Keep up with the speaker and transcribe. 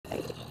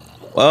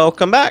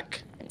Welcome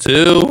back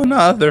to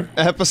another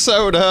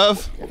episode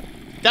of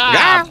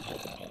Gah!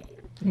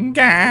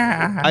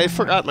 I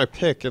forgot my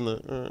pick in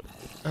the.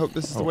 I hope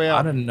this is the way out.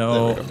 I didn't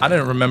know. I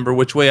didn't remember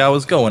which way I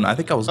was going. I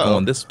think I was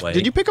going this way.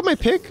 Did you pick up my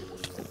pick?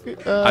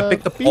 I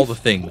picked up all the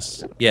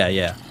things. Yeah,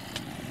 yeah.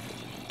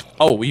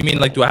 Oh, you mean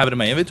like, do I have it in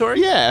my inventory?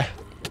 Yeah.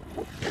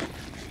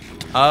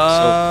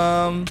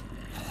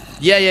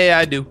 Yeah,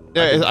 I do.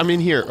 Yeah, I mean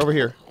here, over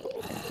here.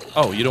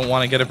 Oh, you don't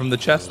want to get it from the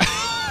chest?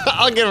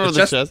 I'll get it from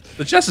the chest.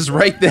 The chest is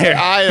right there.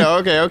 I know.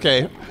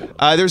 Okay.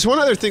 There's one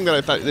other thing that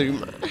I thought. That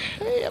you,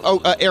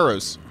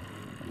 arrows.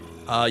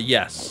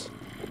 Yes.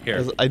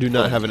 Here. I do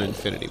not have an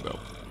infinity bow.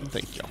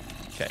 Thank you.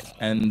 Okay.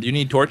 And you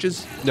need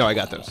torches? No, I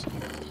got those.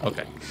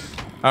 Okay.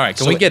 All right.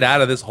 Can we get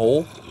out of this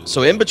hole?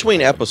 So in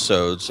between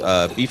episodes,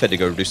 Beef had to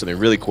go do something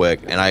really quick,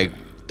 and I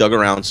dug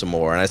around some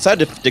more, and I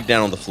decided to dig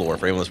down on the floor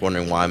for anyone that's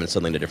wondering why I'm in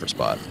suddenly in a different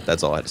spot.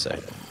 That's all I had to say.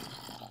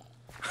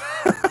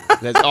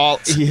 That's all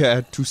he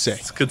had to say.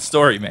 It's a good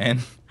story, man.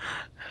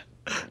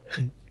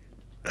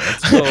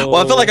 Well,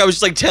 I felt like I was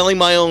just like telling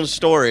my own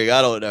story.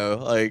 I don't know,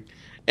 like,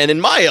 and in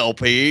my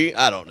LP,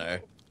 I don't know.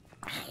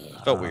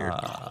 Felt weird.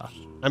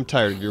 I'm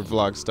tired of your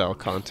vlog style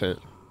content.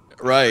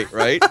 Right.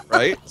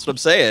 That's what I'm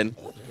saying.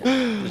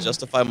 To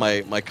justify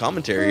my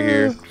commentary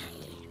here.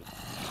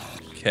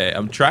 Okay,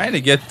 I'm trying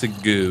to get to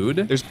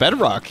Guude. There's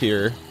bedrock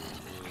here.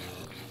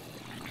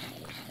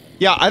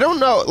 Yeah, I don't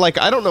know. Like,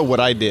 I don't know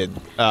what I did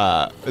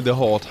the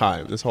whole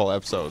time, this whole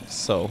episode.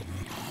 So,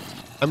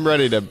 I'm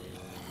ready to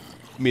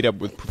meet up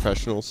with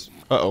professionals.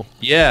 Uh-oh.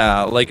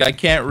 Yeah, like I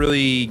can't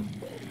really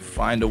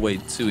find a way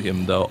to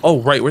him though.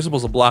 Oh, right, we're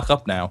supposed to block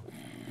up now.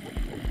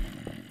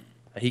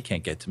 He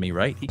can't get to me,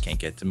 right? He can't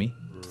get to me.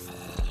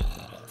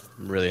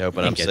 I'm really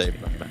hoping I'm safe.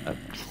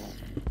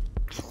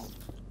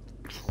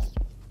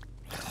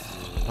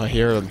 I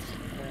hear him.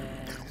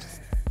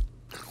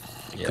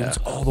 Yeah. It's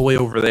all the way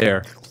over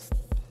there.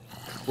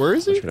 Where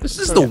is he? This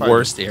is the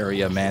worst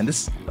area, man.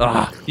 This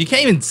you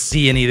can't even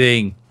see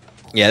anything.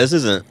 Yeah, this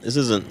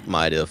isn't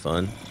my idea of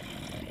fun.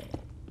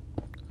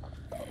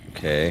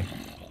 Okay.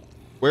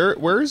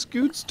 Where is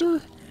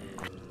Guudester?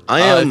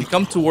 I am. If you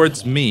come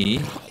towards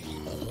me,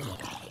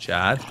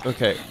 Chad.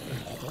 Okay.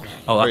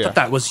 Oh, I thought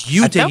that was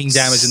you taking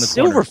damage in the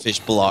corner.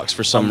 Silverfish blocks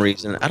for some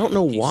reason. I don't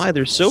know why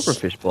there's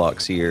silverfish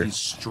blocks here. He's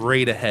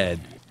straight ahead.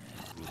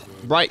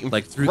 Right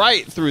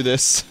through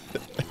this.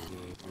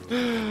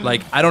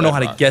 Like, I don't know how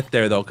to get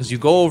there though, because you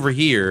go over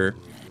here.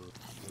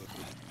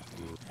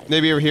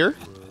 Maybe over here?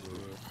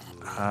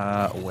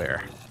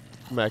 Where?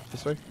 Back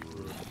this way.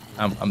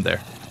 I'm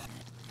there.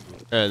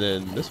 And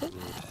then this one?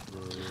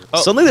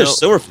 Oh, suddenly there's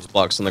silverfish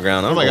blocks on the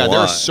ground. I don't know God, there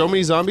are so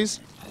many zombies.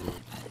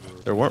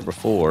 There weren't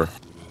before.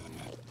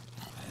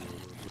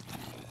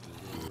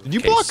 Did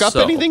you block up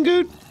anything,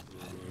 Guude?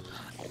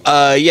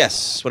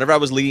 Yes. Whenever I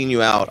was leading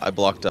you out, I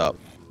blocked up.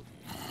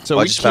 So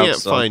we can't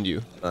find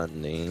you.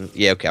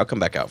 Yeah, okay, I'll come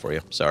back out for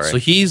you. Sorry. So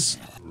he's,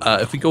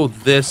 if we go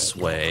this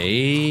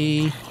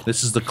way,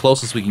 this is the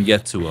closest we can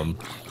get to him.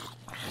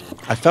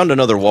 I found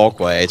another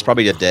walkway. It's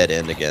probably a dead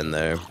end again,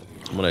 though.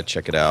 I'm gonna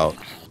check it out.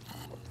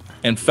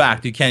 In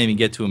fact, you can't even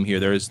get to him here.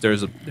 There's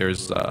those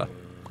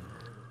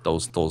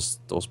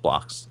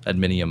blocks,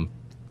 adminium.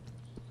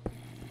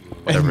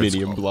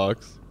 Adminium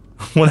blocks.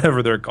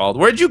 Whatever they're called.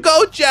 Where'd you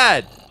go,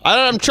 Chad?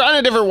 I'm trying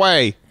a different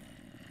way.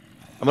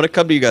 I'm gonna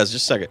come to you guys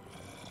just a second.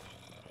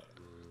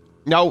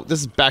 No, this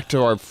is back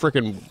to our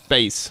freaking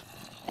base.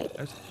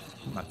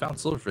 I found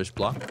silverfish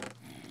block.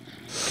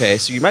 Okay,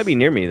 so you might be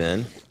near me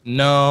then.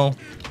 No.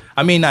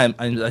 I mean,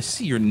 I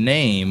see your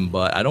name,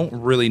 but I don't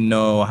really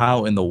know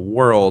how in the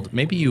world.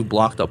 Maybe you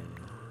blocked up.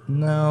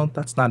 No,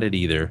 that's not it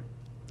either.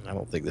 I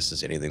don't think this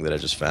is anything that I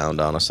just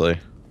found, honestly.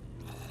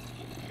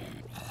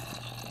 I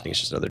think it's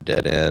just another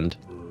dead end.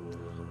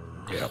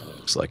 Yeah,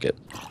 looks like it.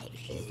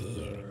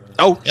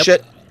 Oh,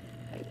 shit.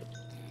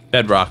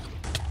 Bedrock.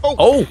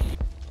 Oh!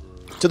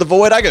 To the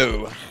void I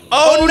go.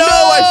 Oh no!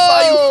 I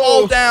saw you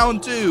fall down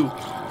too.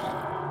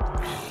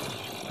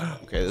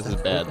 Okay, this is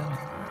bad.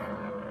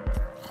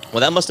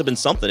 Well, that must have been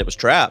something. It was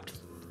trapped.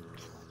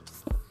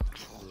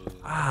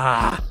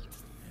 Do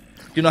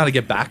you know how to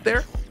get back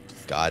there?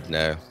 God,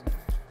 no.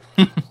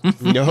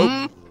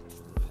 Nope.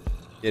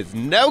 It's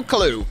no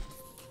clue.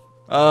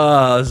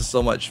 This is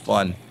so much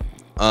fun.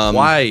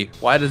 Why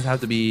does it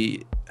have to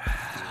be?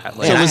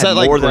 Like, so was that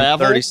like more gravel?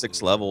 than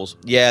 36 levels.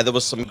 Yeah, there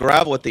was some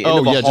gravel at the end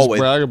of the hallway. Oh yeah, just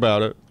brag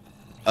about it.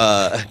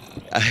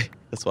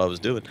 That's what I was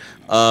doing.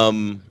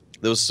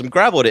 There was some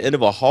gravel at the end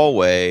of a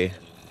hallway.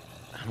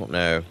 I don't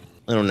know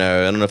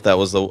if that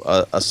was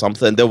a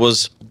something. There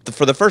was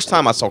for the first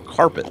time I saw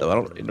carpet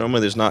though.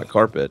 Normally there's not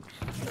carpet.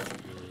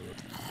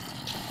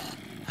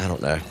 I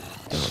don't know,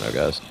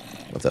 guys.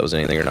 If that was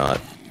anything or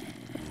not.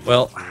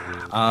 Well,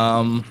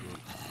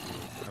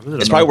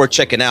 it's probably worth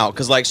checking out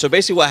because, like, so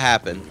basically what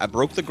happened? I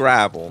broke the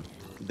gravel.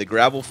 The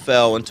gravel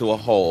fell into a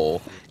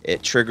hole.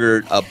 It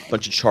triggered a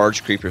bunch of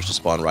charged creepers to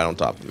spawn right on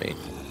top of me,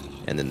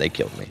 and then they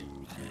killed me.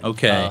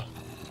 Okay.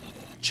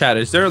 Chad,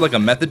 is there like a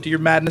method to your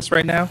madness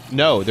right now?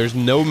 No, there's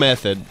no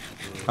method.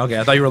 Okay,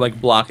 I thought you were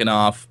like blocking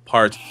off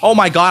parts. Oh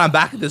my god, I'm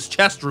back at this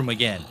chest room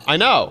again. I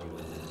know.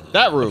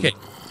 That room. Okay.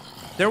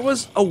 There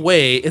was a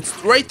way. It's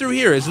right through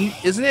here, isn't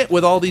it?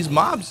 With all these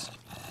mobs.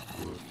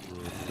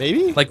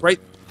 Maybe? Like right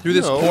through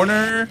this No.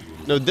 corner.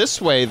 No,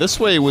 this way. This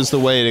way was the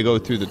way to go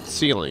through the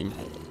ceiling.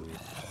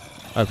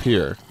 Up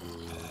here.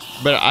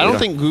 But I don't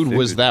think Guude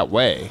was that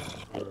way.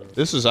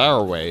 This is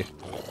our way.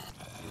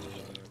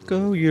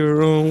 Go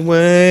your own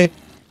way.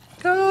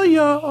 Go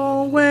your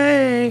own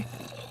way.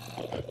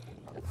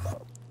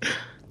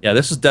 Yeah,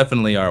 this is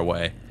definitely our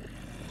way.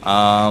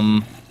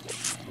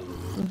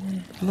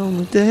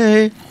 Lonely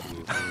day.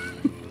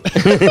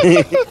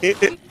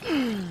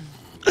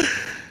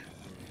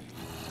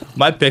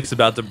 My pick's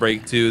about to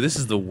break too. This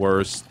is the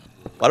worst.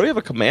 Why do we have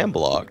a command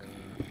block?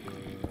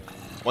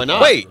 Why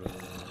not? Wait.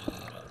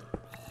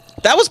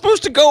 That was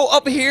supposed to go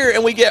up here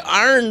and we get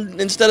iron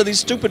instead of these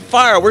stupid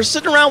fire. We're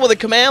sitting around with a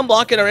command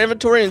block in our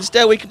inventory and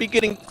instead we could be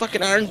getting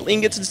fucking iron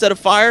ingots instead of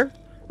fire.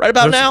 Right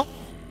about now?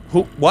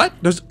 Who? What?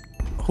 There's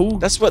who?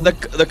 That's what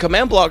the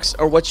command blocks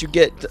are what you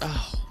get.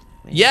 Oh,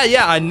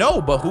 Yeah, I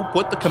know, but who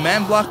put the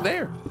command block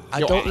there?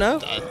 I don't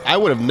know. I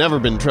would have never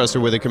been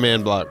trusted with a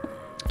command block.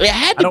 It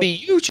had to be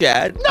you,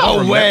 Chad. I don't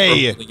remember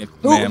way. putting a Who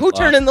command block.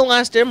 turned in the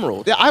last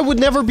emerald? Yeah, I would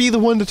never be the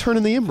one to turn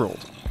in the emerald.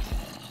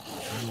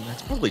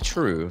 That's probably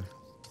true.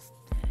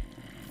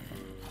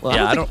 Well,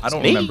 Yeah, I think don't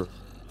it's me. remember.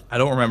 I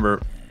don't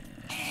remember.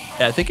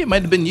 Yeah, I think it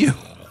might have been you.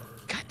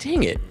 God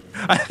dang it.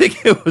 I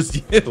think it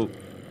was you.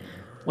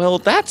 Well,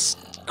 that's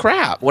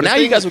crap. Well, now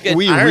you guys will get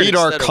We iron read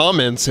our instead of-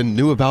 comments and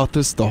knew about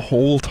this the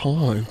whole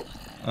time.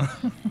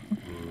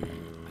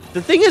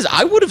 The thing is,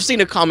 I would have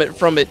seen a comment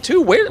from it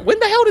too. When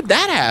the hell did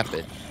that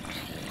happen?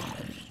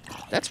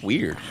 That's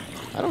weird.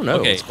 I don't know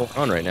Okay. what's going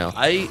on right now.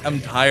 I am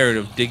tired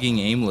of digging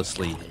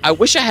aimlessly. I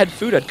wish I had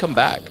food. I'd come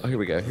back. Oh, here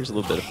we go. Here's a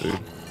little bit of food.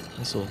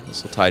 This will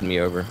tide me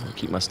over. I'll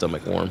keep my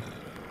stomach warm.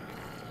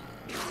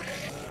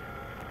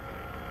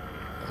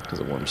 Because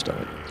a warm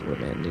stomach is what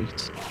a man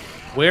needs.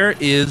 Where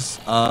is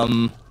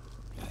the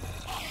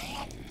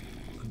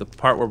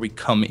part where we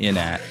come in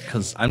at?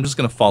 Because I'm just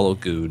gonna follow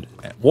Guude.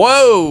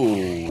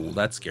 Whoa!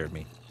 That scared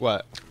me.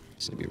 What?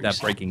 It's gonna be That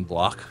reset. breaking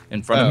block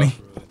in front Oh. of me.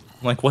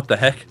 I'm like, what the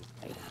heck?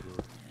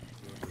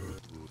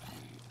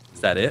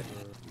 Is that it?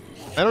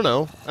 I don't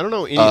know. I don't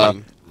know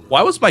anything.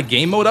 Why was my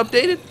game mode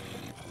updated?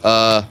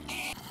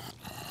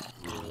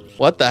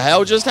 What the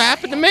hell just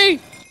happened to me?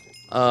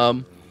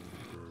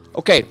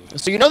 Okay,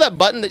 so you know that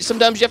button that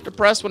sometimes you have to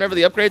press whenever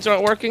the upgrades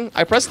aren't working?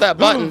 I pressed that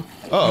button,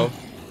 Uh-oh.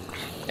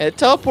 and it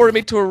teleported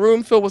me to a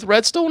room filled with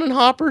redstone and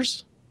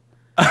hoppers.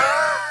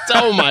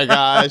 Oh my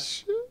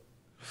gosh.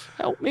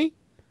 Help me.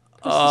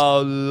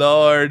 Oh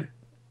Lord!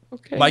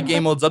 Okay. My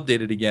game mode's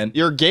updated again.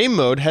 Your game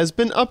mode has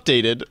been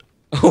updated.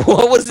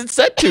 What was it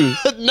set to?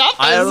 Nothing.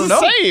 I don't It's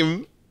know. the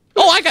same.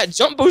 Oh, I got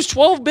jump boost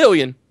 12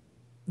 billion.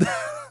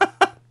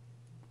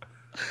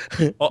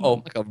 Uh-oh.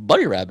 Like a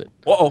bunny rabbit.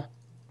 Uh-oh.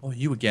 Oh,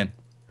 you again.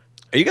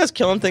 Are you guys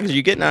killing things? Are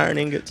you getting iron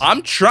ingots?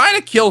 I'm trying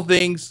to kill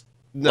things.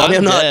 I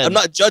mean, dead. I'm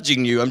not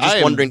judging you. I'm just I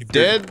am wondering. if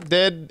you're-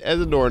 dead as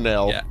a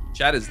doornail. Yeah,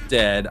 Chad is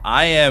dead.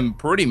 I am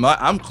pretty much.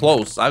 I'm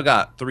close. I've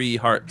got 3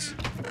 hearts.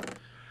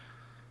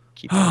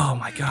 Keep Oh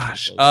my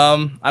gosh.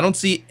 I don't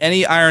see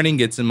any iron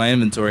ingots in my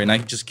inventory, and I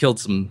just killed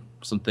some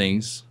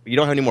things. You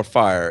don't have any more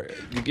fire.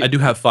 You get, I do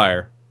have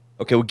fire.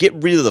 Okay, well, get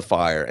rid of the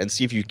fire and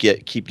see if you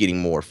keep getting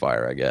more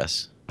fire. I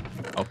guess.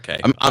 Okay.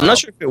 I'm not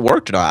sure if it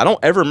worked or not. I don't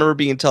ever remember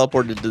being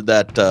teleported to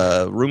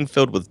that room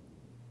filled with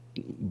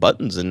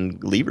buttons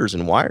and levers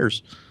and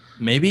wires.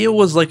 Maybe it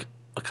was like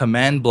a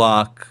command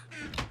block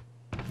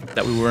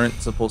that we weren't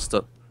supposed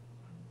to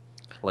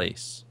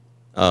place.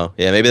 Oh,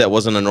 yeah, maybe that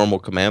wasn't a normal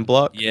command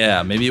block.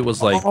 Yeah, maybe it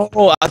was like.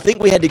 Oh, I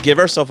think we had to give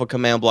ourselves a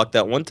command block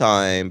that one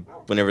time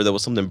whenever there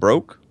was something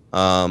broke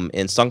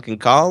in Sunken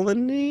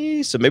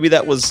Colony. So maybe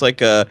that was like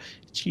a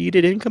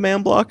cheated in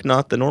command block,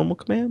 not the normal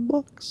command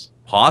blocks.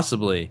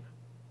 Possibly.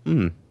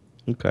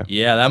 Okay.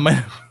 Yeah, that might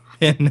have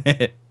been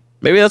it.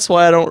 Maybe that's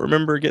why I don't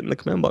remember getting the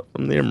command block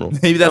from the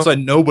emerald. Maybe that's why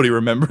nobody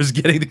remembers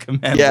getting the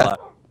command Yeah.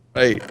 block.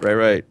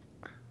 Right.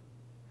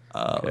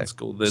 Let's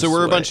go this So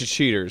we're a way. bunch of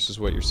cheaters, is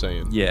what you're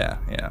saying. Yeah.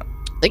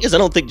 Thing is, I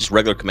don't think just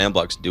regular command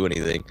blocks do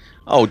anything.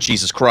 Oh,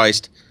 Jesus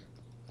Christ.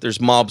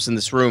 There's mobs in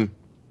this room.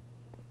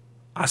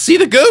 I see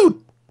the Guude.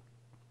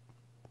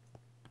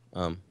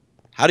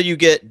 How do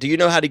you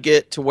know how to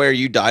get to where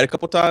you died a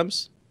couple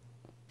times?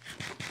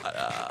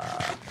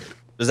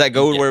 Does that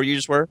go yeah. where you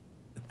just were?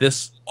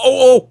 This.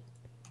 Oh!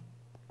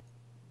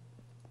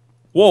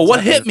 Whoa,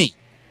 what hit me?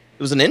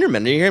 It was an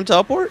Enderman. Did you hear him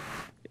teleport?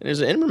 And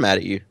there's an Enderman mad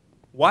at you.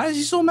 Why is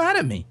he so mad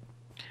at me?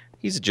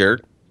 He's a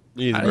jerk.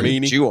 He's I a don't Or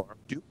meanie. you are.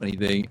 Do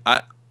anything.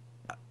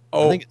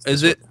 Oh, think it's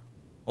is this it?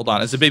 Hold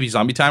on. Is it baby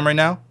zombie time right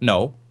now?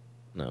 No.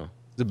 No.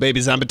 The baby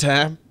zombie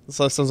time. This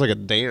sounds like a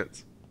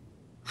dance.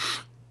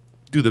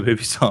 Do the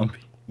baby zombie.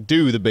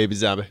 Do the baby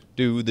zombie.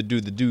 Do the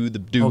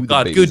Oh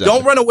God, baby Guude, zombie.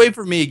 don't run away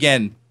from me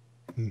again.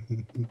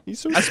 He's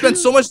so I spent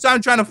so much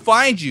time trying to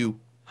find you.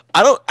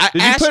 I Did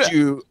you asked put-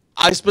 you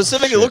I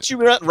specifically Shit. looked you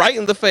right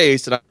in the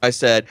face, and I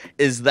said,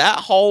 "Is that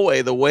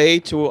hallway the way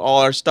to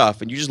all our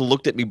stuff?" And you just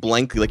looked at me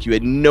blankly, like you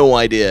had no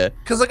idea.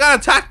 Because I got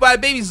attacked by a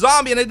baby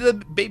zombie, and I did a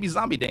baby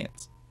zombie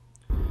dance.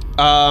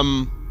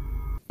 I'm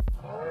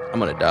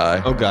gonna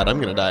die. Oh god, I'm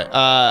gonna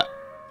die.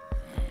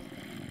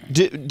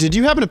 Did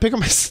you happen to pick up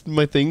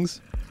my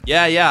things?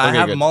 Yeah, I Okay,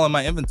 have good. them all in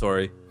my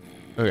inventory.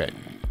 Okay.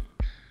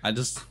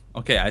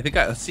 Okay, I think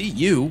I see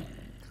you.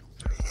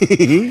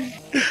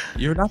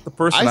 You're not the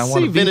person I I want see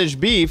to be. vintage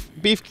beef.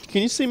 Beef,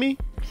 can you see me?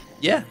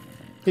 Yeah.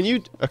 Can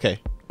you? Okay.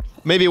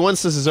 Maybe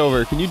once this is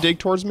over, can you dig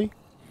towards me?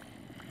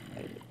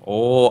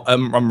 Oh,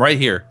 I'm right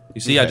here.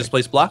 You see, I Okay. just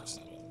placed blocks.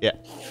 Yeah.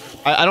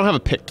 I don't have a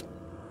pick.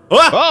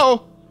 Ah!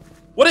 Oh!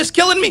 What is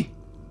killing me?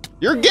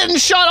 You're getting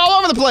shot all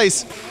over the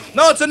place!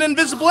 No, it's an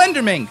invisible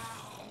Enderman.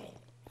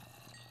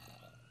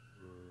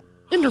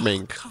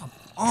 Enderman. Come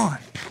on.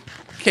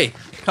 Okay,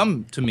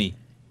 come to me.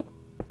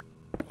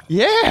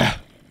 Yeah!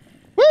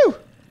 Woo!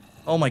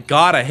 Oh my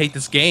god, I hate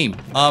this game.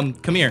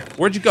 Come here.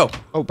 Where'd you go?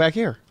 Oh, back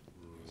here.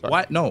 Sorry.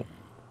 What? No.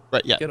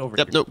 Right, yeah. Get over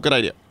Yep, here. no, good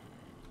idea.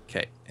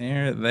 Okay.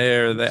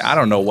 There. I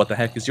don't know what the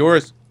heck is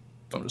yours.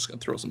 I'm just gonna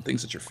throw some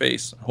things at your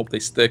face. I hope they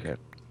stick.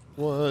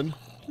 1,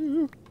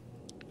 2.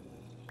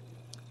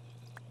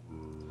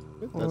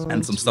 That's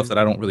And some stuff that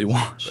I don't really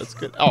want. That's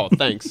good. Oh,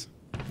 thanks.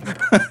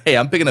 Hey,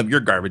 I'm picking up your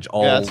garbage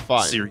all Yeah, that's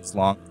fine. series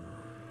long.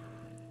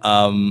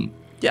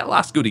 Yeah,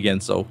 last Guude again,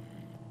 so.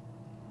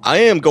 I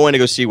am going to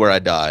go see where I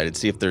died and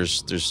see if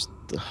there's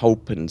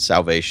hope and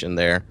salvation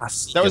there. I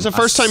see That was him. the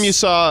first time you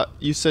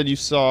said you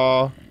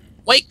saw...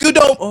 Wait, Guude!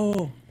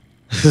 Oh.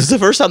 This is the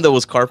first time there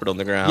was carpet on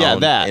the ground. Yeah,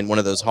 that. in one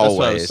of those That's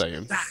what I was hallways,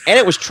 saying. and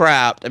it was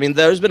trapped. I mean,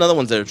 there's been other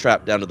ones that are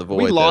trapped down to the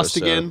void. We lost though,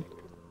 so- again.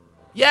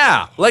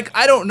 Yeah, like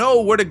I don't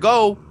know where to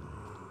go,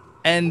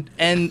 and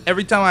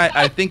every time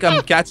I think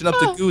I'm catching up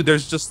to Guude,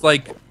 there's just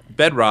like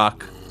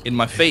bedrock in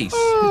my face.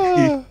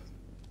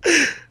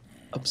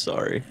 I'm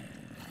sorry.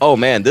 Oh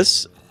man,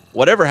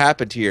 whatever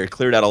happened here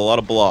cleared out a lot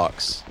of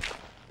blocks.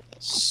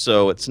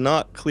 So it's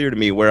not clear to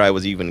me where I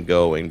was even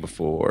going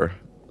before.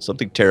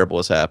 Something terrible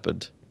has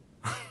happened.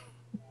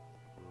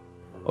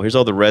 Oh, here's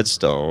all the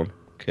redstone.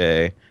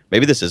 Okay.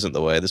 Maybe this isn't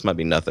the way. This might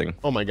be nothing.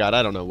 Oh my god,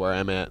 I don't know where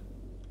I'm at.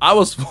 I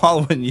was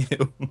following you.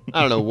 I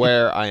don't know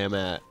where I am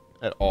at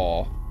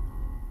all.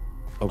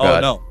 Oh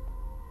god. Oh no.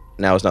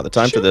 Now is not the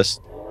time for this.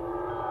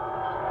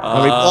 How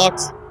many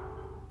blocks?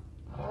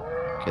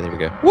 Okay, there we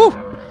go. Woo!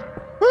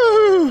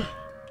 Woo!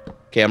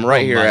 Okay, I'm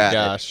right Oh here my at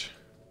gosh.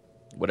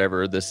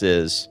 whatever this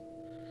is.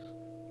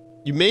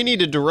 You may need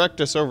to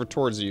direct us over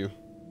towards you.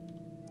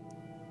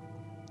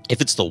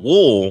 If it's the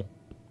wool,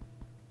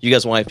 you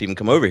guys won't have to even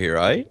come over here,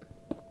 right?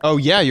 Oh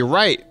yeah, you're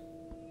right.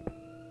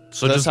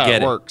 So That's just how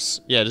get it it.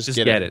 works. Yeah, just Just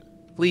get it.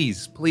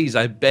 Please, please,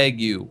 I beg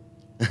you.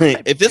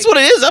 If it's what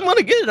it is, I'm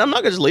gonna get it. I'm not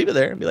gonna just leave it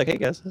there and be like, "Hey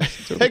guys."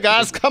 Hey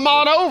guys, come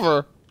on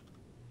over.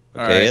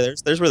 All Okay, right.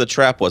 there's where the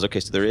trap was. Okay,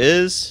 so there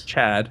is.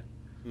 Chad.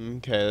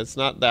 Okay, it's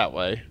not that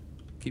way.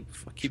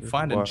 Keep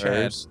finding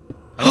Chad.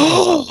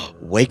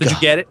 Wake Did up.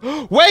 you get it?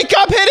 Wake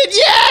up, hit it,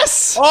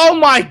 yes! Oh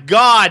my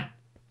god!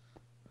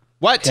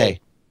 What? Okay,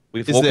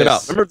 we've Is woken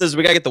up. this? Remember,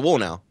 we gotta get the wool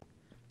now.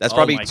 That's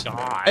probably. Oh my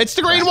god. It's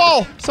the green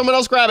wall. Someone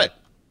else grab it,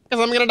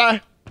 because I'm gonna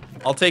die.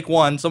 I'll take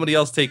one. Somebody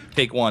else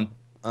take one.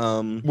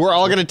 We're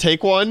all gonna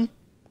take one.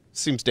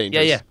 Seems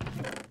dangerous. Yeah.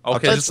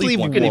 Okay, Let's just leave leave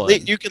one.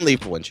 one. You can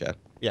leave for one, Chad.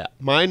 Yeah,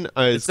 mine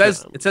It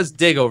says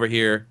dig over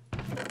here.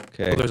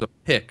 Okay. Oh, there's a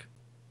pick.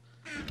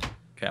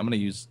 Okay, I'm gonna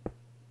use.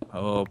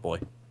 Oh boy.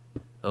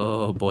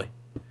 Oh boy.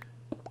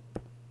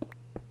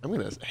 I'm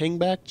gonna hang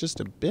back just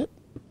a bit.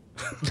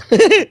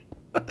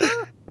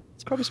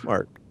 It's probably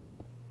smart.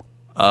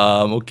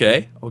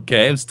 Okay.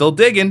 I'm still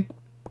digging.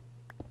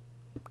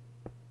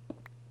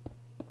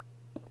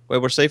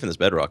 Wait, we're safe in this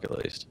bedrock at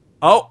least.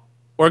 Oh,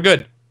 we're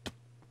good.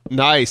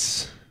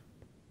 Nice.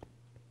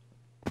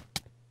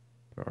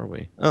 Where are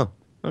we? Oh,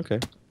 okay.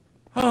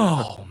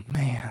 Oh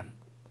man.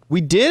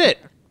 We did it.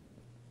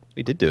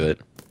 We did do it.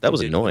 That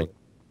was did. annoying.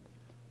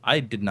 I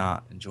did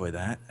not enjoy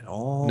that at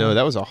all. No,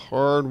 that was a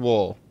hard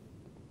wall.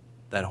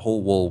 That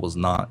whole wool was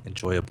not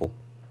enjoyable.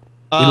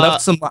 Uh,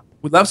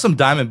 We left some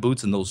diamond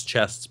boots in those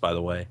chests, by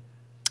the way.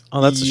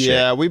 Oh, that's a shame.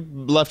 yeah, we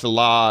left a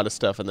lot of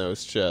stuff in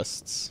those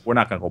chests. We're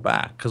not gonna go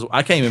back because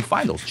I can't even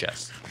find those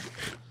chests.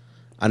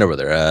 I know where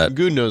they're at.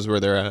 Good knows where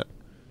they're at.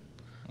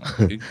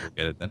 You can go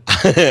get it then.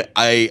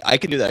 I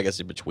can do that, I guess,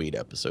 in between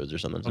episodes or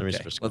something. So Okay, we're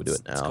just gonna do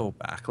it now.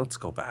 Let's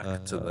go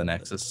back to the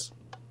Nexus.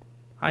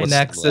 Hi, what's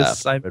Nexus.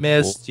 left? I Red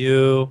missed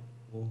you.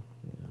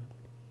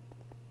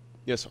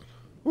 Yes.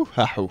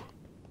 Woo-ha-hoo.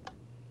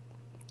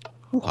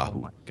 Oh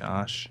my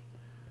gosh.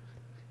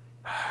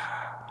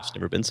 Just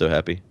never been so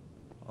happy.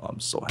 Oh, I'm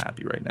so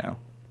happy right now.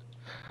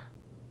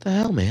 The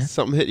hell, man?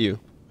 Something hit you.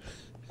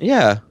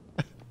 Yeah,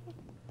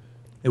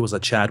 It was a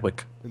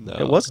Chadwick. No.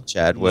 it was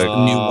Chadwick.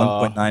 No. New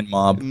 1.9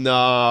 mob.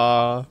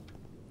 Nah.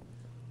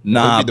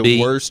 Nah, It would be the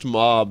B. worst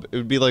mob. It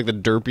would be like the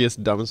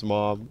derpiest, dumbest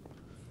mob.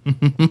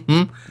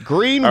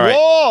 Green All right.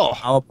 wall!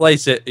 I'm gonna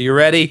place it. Are you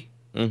ready?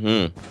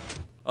 Mm-hmm.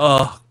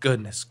 Oh,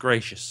 goodness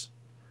gracious.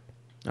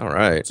 All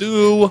right.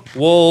 2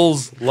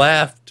 wolves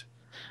left.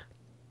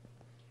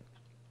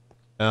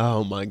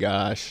 Oh my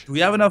gosh. Do we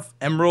have enough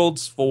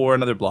emeralds for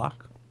another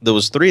block? There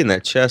was 3 in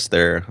that chest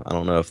there. I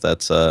don't know if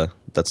that's I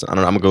don't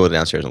know. I'm gonna go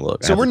downstairs and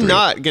look. So we're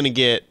not gonna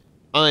get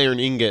iron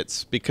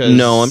ingots because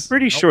No, I'm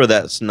pretty sure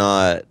that's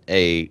not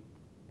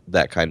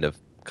that kind of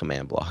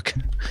command block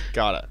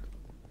got it.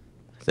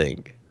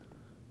 thing.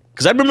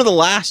 Because I remember the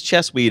last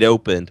chest we'd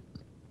opened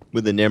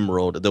with an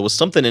emerald. There was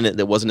something in it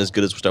that wasn't as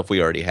good as stuff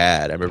we already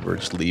had. I remember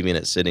just leaving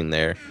it sitting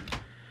there.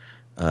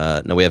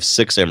 No, we have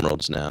 6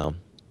 emeralds now.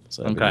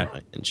 So Okay.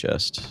 In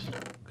chest.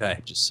 Okay.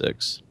 Just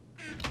 6.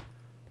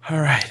 All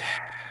right.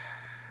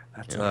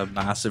 That's a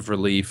massive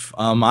relief.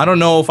 I don't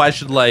know if I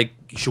should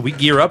should we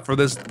gear up for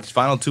these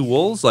final 2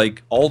 wolves?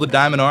 Like all the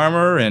diamond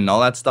armor and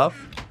all that stuff?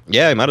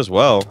 Yeah, you might as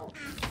well.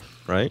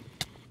 Right?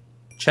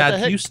 Chad,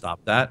 heck? can you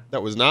stop that?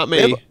 That was not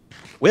me.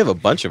 We have a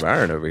bunch of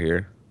iron over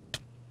here.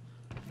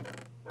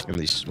 At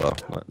least, well,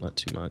 not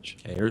too much.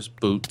 Okay, here's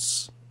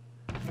boots.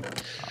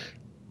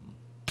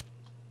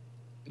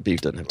 Beef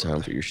doesn't have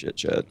time for your shit,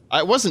 Chad.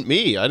 It wasn't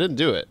me. I didn't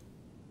do it.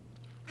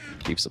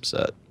 Beef's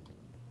upset.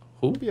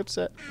 Who? Be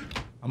upset.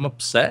 I'm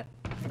upset.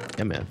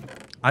 Yeah, man.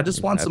 I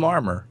just want some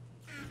armor.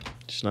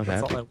 Just not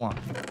That's happy. all I want.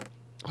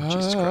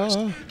 Jesus Christ.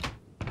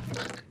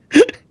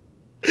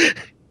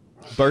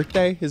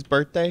 Birthday? His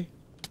birthday?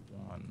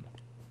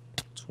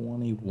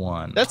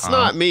 121. That's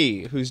not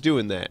me who's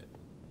doing that.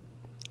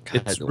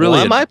 It's God, really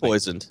why am I annoying.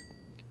 poisoned?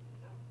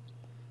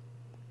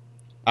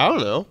 I don't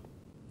know.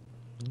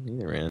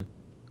 Neither, man.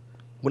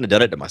 Wouldn't have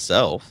done it to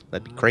myself.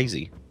 That'd be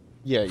crazy.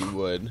 Yeah, you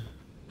would.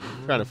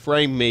 Trying to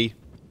frame me.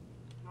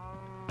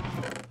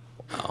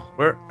 Wow.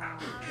 Where?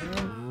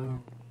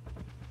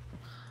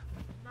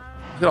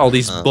 Look at all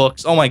these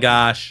books. Oh my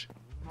gosh.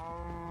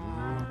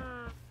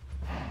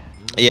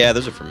 Yeah,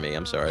 those are from me.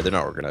 I'm sorry. They're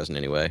not organized in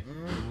any way.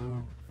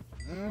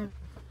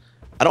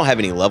 I don't have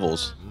any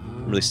levels.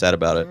 I'm really sad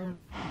about it.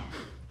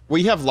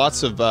 We have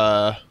lots of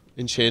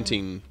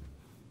enchanting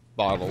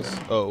bottles.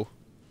 Oh.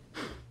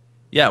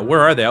 Yeah,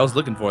 where are they? I was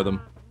looking for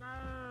them.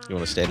 You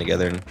want to stand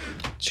together and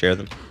share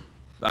them?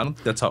 I don't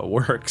think that's how it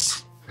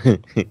works.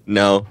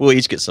 No, we'll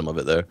each get some of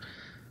it though.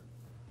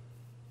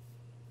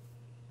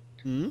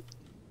 Hmm?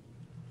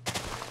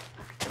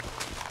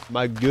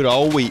 My good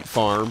old wheat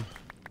farm.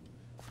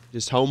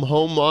 Just home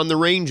on the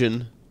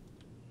rangin'.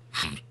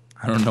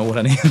 I don't know what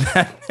any of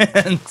that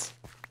meant.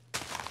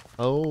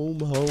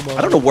 Home on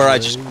I don't know where I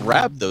the just range.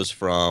 grabbed those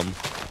from.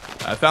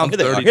 I found Here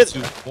they are. 32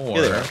 Here they more.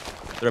 are.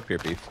 They're up here,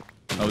 Beef.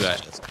 Okay.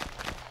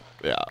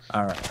 Yeah.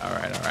 All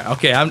right.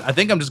 Okay, I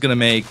think I'm just gonna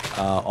make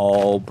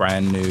all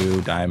brand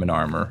new diamond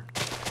armor.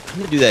 I'm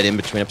gonna do that in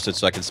between episodes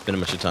so I can spend a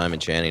bunch of time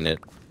enchanting it.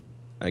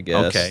 I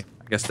guess. Okay,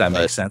 I guess that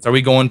makes sense. Are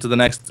we going to the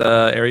next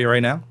area right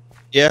now?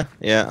 Yeah.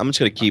 I'm just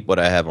gonna keep what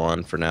I have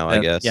on for now. I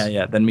guess.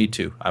 Yeah. Then me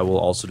too. I will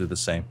also do the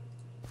same.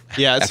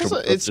 Yeah, it's, After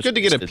also, we it's just good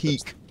to get a did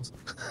peek.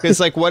 Because,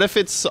 like, what if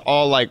it's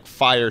all, like,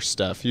 fire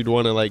stuff? You'd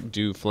want to, like,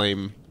 do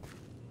flame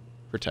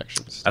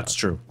protections. That's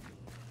true.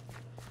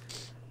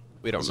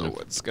 We don't know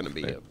what's going to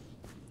be Right.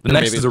 The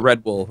next maybe- is a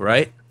red wool,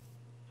 right?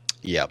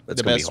 Yeah, that's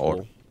the gonna be best hard.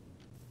 wool.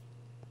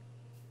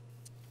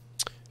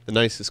 The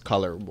nicest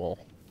color wool.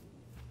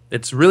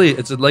 It's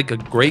like a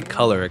great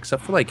color,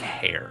 except for like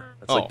hair.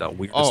 That's like the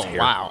weirdest hair.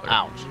 wow. color.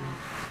 Ouch.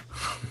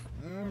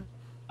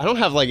 I don't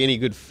have, like, any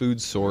good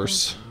food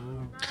source.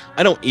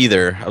 I don't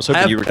either. I was I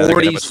hoping have you were gonna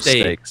 40 get a bunch of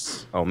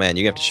steaks. Oh man,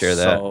 you have to share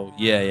that. So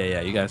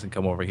yeah. You guys can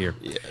come over here.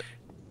 Yeah.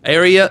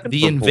 Area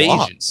the For invasion.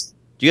 blocks.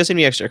 Do you guys have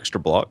any extra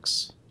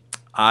blocks?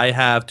 I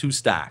have 2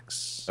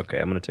 stacks. Okay,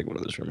 I'm gonna take one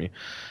of those from you.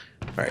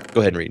 All right,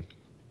 go ahead and read.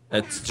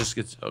 It's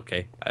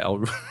okay. I'll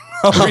read it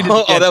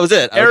Oh, again. that was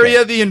it. Okay.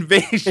 Area the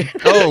invasion.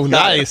 Oh,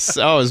 nice.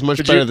 Oh, it was much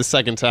Could better you- the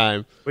second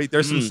time. Wait,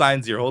 there's some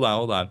signs here. Hold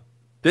on.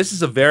 This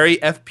is a very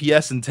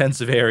FPS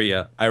intensive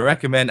area. I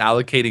recommend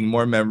allocating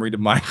more memory to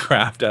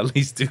Minecraft, at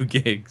least 2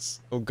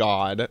 gigs. Oh,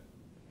 God.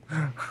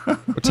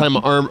 What type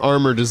of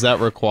armor does that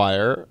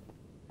require?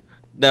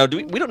 Now,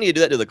 we don't need to do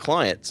that to the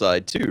client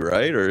side too,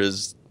 right? Or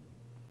is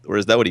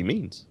that what he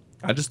means?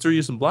 I just threw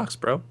you some blocks,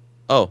 bro.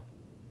 Oh,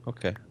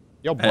 okay.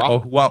 Yo, And, bro.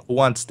 who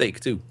want steak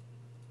too?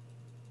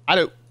 I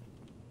don't.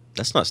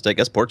 That's not steak.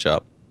 That's pork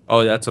chop.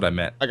 Oh, that's what I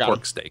meant. I got Pork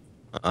him. steak.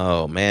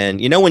 Oh man,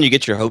 you know when you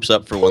get your hopes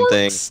up for one Pork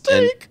thing,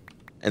 steak.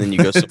 and then you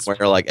go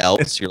somewhere like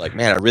else, you're like,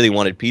 man, I really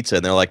wanted pizza,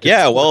 and they're like,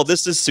 yeah, well,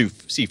 this is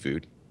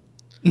seafood.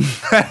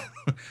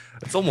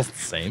 It's almost the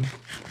same.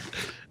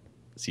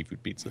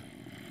 Seafood pizza.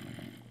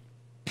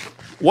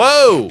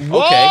 Whoa! Okay.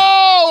 Whoa!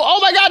 Oh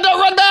my God! Don't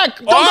run back!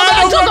 Don't Oh, go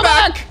back! don't Don't run go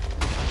back!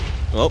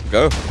 Oh,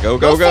 go.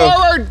 Go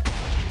forward!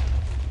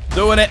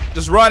 Doing it.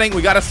 Just running.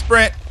 We got to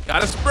sprint.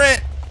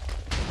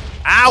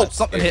 Ow!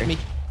 Something hit me.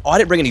 Oh, I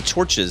didn't bring any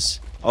torches.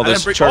 All I didn't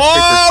those bring- charge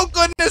oh,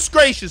 goodness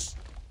gracious.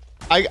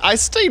 I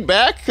stayed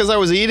back because I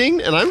was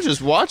eating, and I'm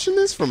just watching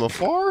this from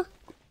afar.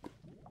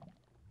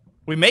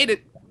 We made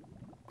it.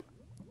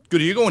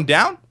 Good. Are you going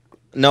down?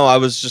 No, I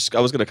was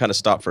gonna kind of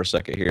stop for a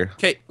second here.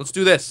 Okay, let's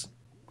do this.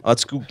 Oh,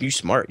 that's cool. You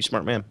smart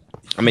man.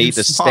 I'm gonna eat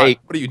this Smart. steak.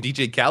 What are you,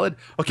 DJ Khaled?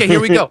 Okay, here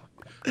we go.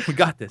 We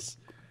got this.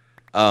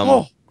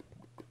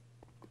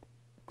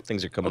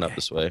 Things are coming up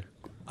this way.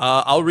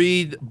 I'll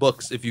read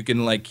books if you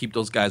can like keep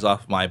those guys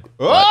off my butt.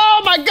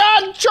 Oh my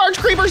God! Charge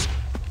creepers!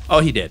 Oh,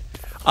 he did.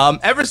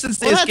 Ever since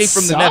they escaped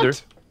from the sucked. Nether,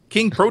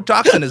 King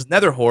Protox and his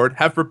Nether Horde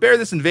have prepared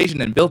this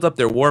invasion and built up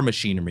their war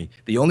machinery.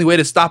 The only way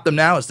to stop them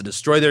now is to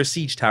destroy their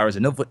siege towers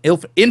and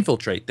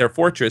infiltrate their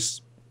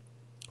fortress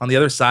on the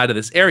other side of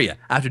this area.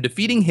 After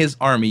defeating his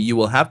army, you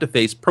will have to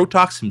face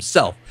Protox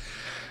himself,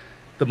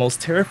 the most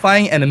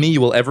terrifying enemy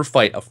you will ever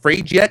fight.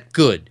 Afraid yet?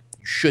 Good.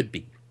 You should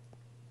be.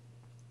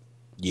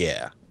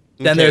 Yeah.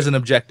 Then Okay. there's an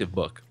objective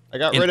book. I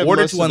got In rid of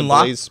order most to of the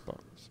unlock- blaze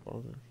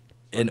spawners.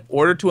 In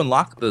order to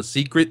unlock the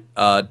secret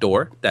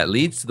door that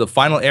leads to the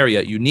final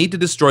area, you need to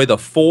destroy the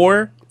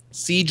 4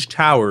 siege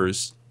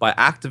towers by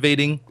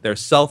activating their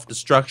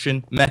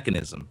self-destruction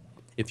mechanism.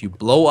 If you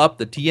blow up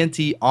the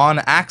TNT on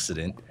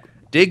accident,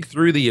 dig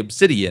through the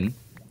obsidian,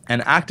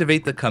 and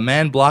activate the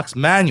command blocks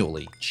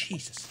manually.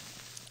 Jesus.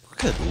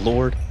 Good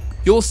lord.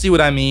 You'll see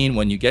what I mean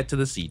when you get to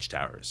the siege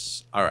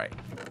towers. All right.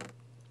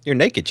 You're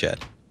naked,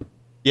 Chad.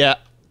 Yeah,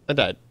 I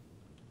died.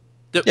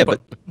 Yeah,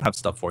 but- I have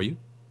stuff for you.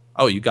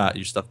 Oh, you got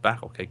your stuff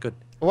back. Okay, good.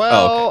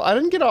 Well, okay. I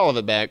didn't get all of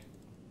it back.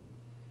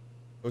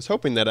 I was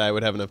hoping that I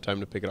would have enough time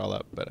to pick it all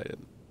up, but I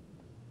didn't.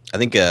 I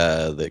think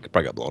they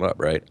probably got blown up,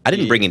 right? I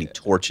didn't bring any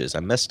torches.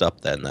 I messed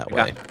up then that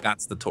way. Got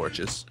the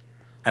torches.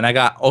 And I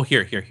got, oh,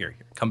 here.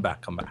 Come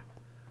back.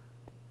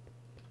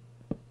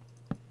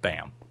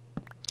 Bam.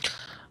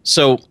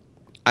 So,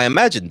 I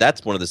imagine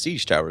that's one of the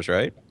siege towers,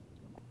 right?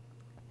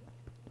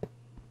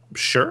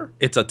 Sure.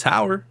 It's a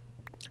tower.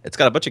 It's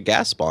got a bunch of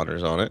gas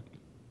spawners on it.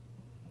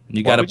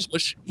 You Why got don't we to just-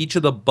 push each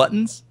of the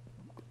buttons.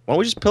 Why don't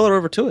we just pillar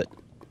over to it?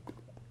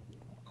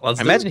 Let's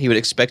I do imagine it. he would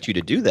expect you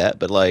to do that,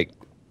 but like,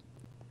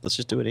 let's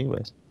just do it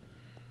anyways.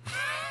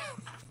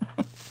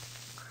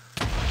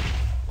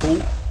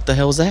 What the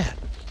hell was that?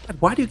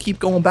 Why do you keep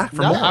going back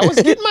for No, more? I was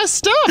getting my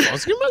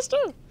stuff.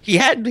 He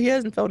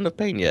hasn't felt enough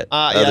pain yet. Yeah,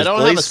 I there's don't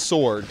have a blaze-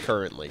 sword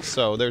currently,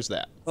 so there's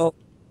that. Well,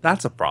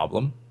 that's a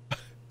problem.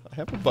 I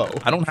have a bow.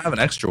 I don't have an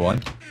extra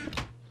one.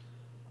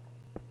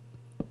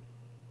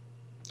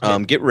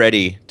 Get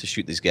ready to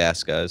shoot these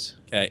gas guys.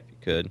 Okay. If you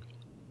could.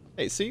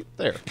 Hey, see?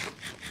 There.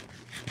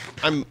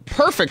 I'm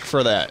perfect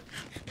for that.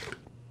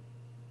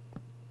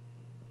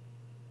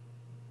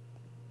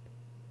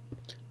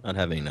 Not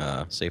having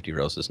safety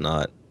rails is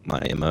not my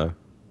MO.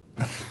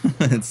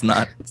 it's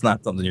not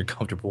something you're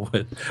comfortable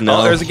with. No.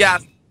 Oh, there's a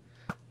gas.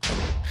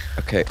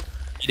 Okay.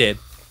 You did.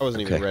 I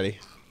wasn't even Okay. ready.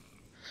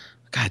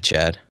 God,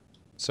 Chad.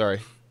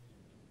 Sorry.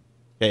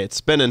 Hey, it's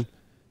spinning.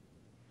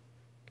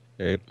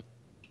 Okay.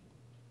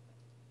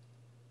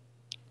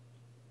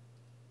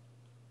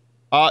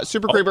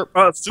 Super creeper.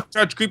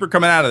 Supercharged creeper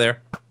coming out of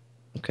there.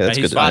 Okay, that's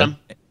Yeah, good. he's To got know. him.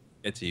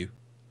 It's you.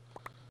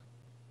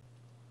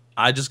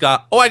 I just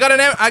got. Oh, I got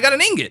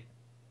an ingot.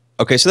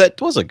 Okay, so that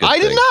was a good I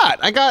thing. did not.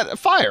 I got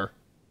fire.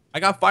 I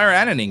got fire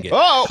and an ingot.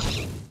 Oh!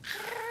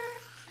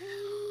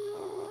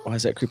 Why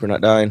is that creeper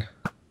not dying?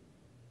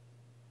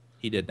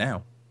 He did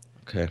now.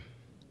 Okay.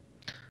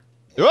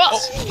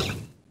 Oh!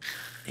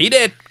 He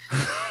did.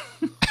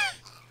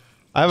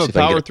 I have See a if I can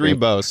power get it 3 through.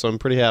 bow, so I'm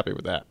pretty happy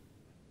with that.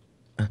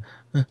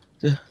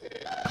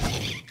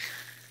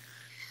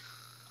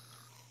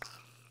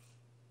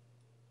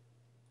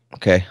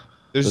 Okay.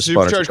 There's a Those spawners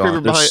are supercharged creeper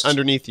gone. behind There's-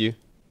 underneath you.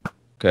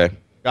 Okay.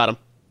 Got him.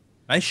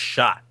 Nice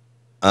shot.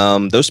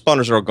 Those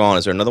spawners are all gone.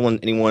 Is there another one?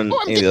 Anyone? Oh,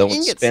 I'm Any of the getting other ones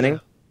ingots spinning?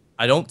 now.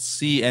 I don't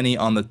see any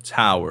on the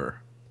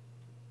tower.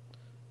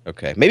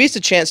 Okay. Maybe it's a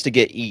chance to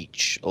get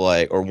each,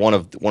 like, or one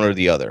or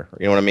the other.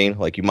 You know what I mean?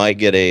 Like, you might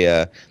get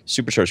a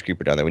supercharged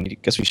creeper down there.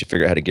 Guess we should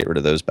figure out how to get rid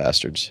of those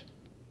bastards.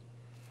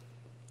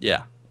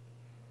 Yeah.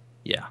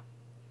 Yeah. I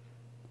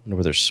wonder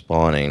where they're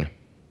spawning.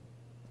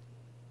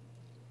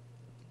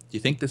 Do you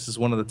think this is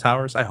one of the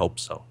towers? I hope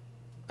so.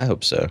 I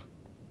hope so.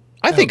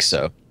 I think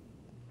so.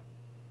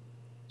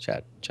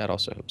 Chad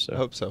also hopes so. I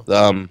hope so.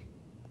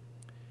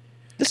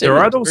 This There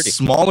area are looks those pretty.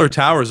 smaller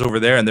towers over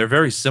there, and they're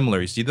very similar.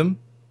 You see them?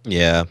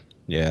 Yeah.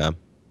 Yeah.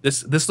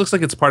 This looks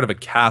like it's part of a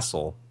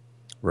castle.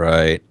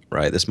 Right.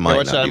 This might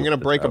Watch not out, be I'm going to one of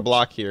the break a towers.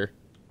 block here.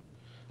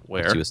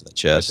 Where? See what's in the Right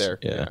chest. there.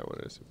 Yeah. what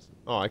is it?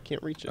 Oh, I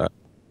can't reach it. I'm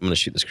gonna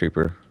shoot this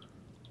creeper.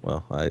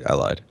 Well, I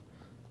lied.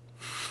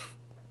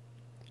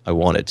 I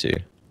wanted to,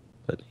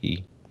 but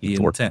he The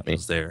thwarted intent me.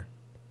 was there.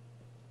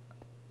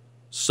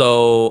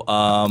 So,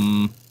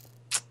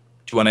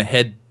 do you want to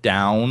head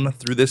down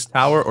through this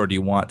tower, or do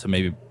you want to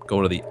maybe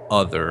go to the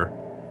other?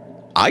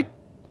 I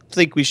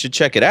think we should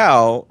check it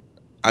out.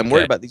 I'm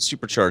worried Okay. about these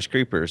supercharged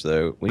creepers,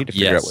 though. We need to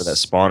figure out where that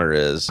Yes. spawner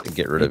is and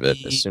get rid of it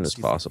Maybe as soon as see if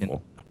we can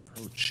possible.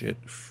 Approach it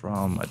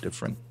from a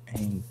different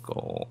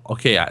angle.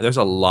 Okay, there's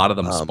a lot of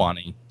them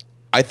spawning.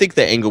 I think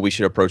the angle we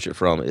should approach it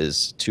from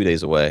is 2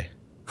 days away.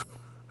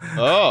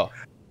 Oh.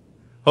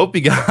 Hope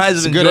you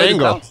guys a enjoyed good it.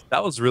 angle.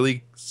 That was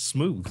really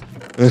smooth.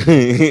 We'll Hope see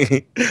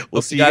you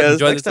guys you guys enjoyed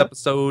next this time.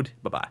 episode.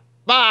 Bye-bye.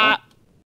 Bye.